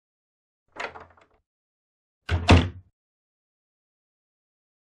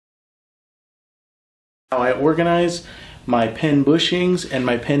How I organize my pen bushings and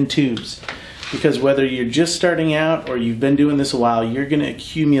my pen tubes, because whether you're just starting out or you've been doing this a while, you're going to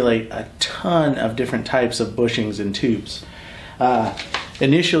accumulate a ton of different types of bushings and tubes.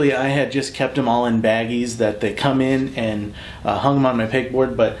 Initially I had just kept them all in baggies that they come in and hung them on my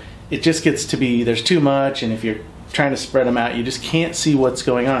pegboard, but it just gets to be, there's too much, and if you're trying to spread them out you just can't see what's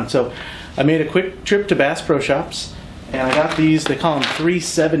going on. So I made a quick trip to Bass Pro Shops and I got these, they call them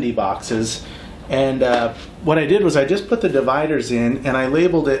 370 boxes. And what I did was I just put the dividers in and I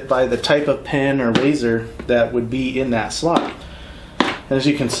labeled it by the type of pen or razor that would be in that slot. And as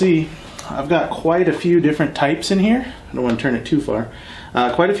you can see, I've got quite a few different types in here. I don't want to turn it too far.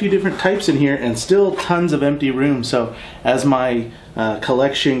 Quite a few different types in here and still tons of empty room. So as my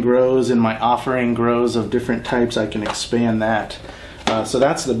collection grows and my offering grows of different types, I can expand that. So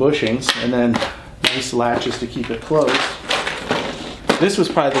that's the bushings, and then nice latches to keep it closed. This was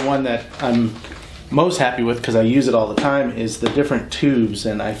probably the one that I'm most happy with because I use it all the time, is the different tubes,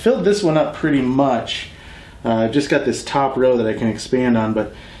 and I filled this one up pretty much. I've just got this top row that I can expand on, but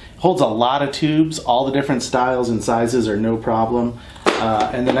it holds a lot of tubes. All the different styles and sizes are no problem.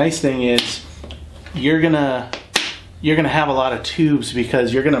 And the nice thing is you're gonna have a lot of tubes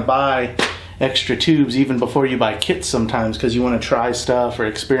because you're gonna buy extra tubes even before you buy kits sometimes, because you want to try stuff or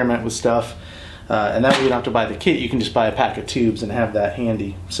experiment with stuff. And that way you don't have to buy the kit, you can just buy a pack of tubes and have that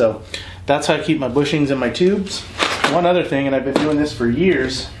handy. So that's how I keep my bushings and my tubes. One other thing, and I've been doing this for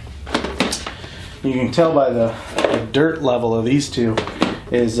years, you can tell by the dirt level of these two,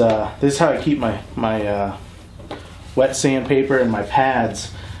 is this is how I keep my wet sandpaper and my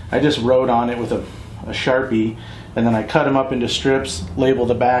pads. I just wrote on it with a Sharpie, and then I cut them up into strips, label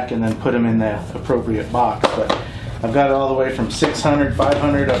the back, and then put them in the appropriate box. But I've got it all the way from 600,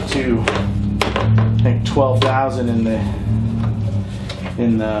 500 up to I think 12,000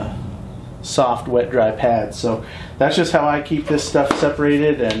 in the soft wet dry pads. So that's just how I keep this stuff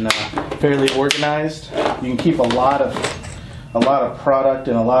separated and fairly organized. You can keep a lot of product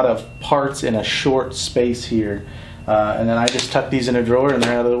and a lot of parts in a short space here, and then I just tuck these in a drawer and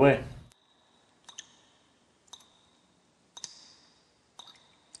they're out of the way.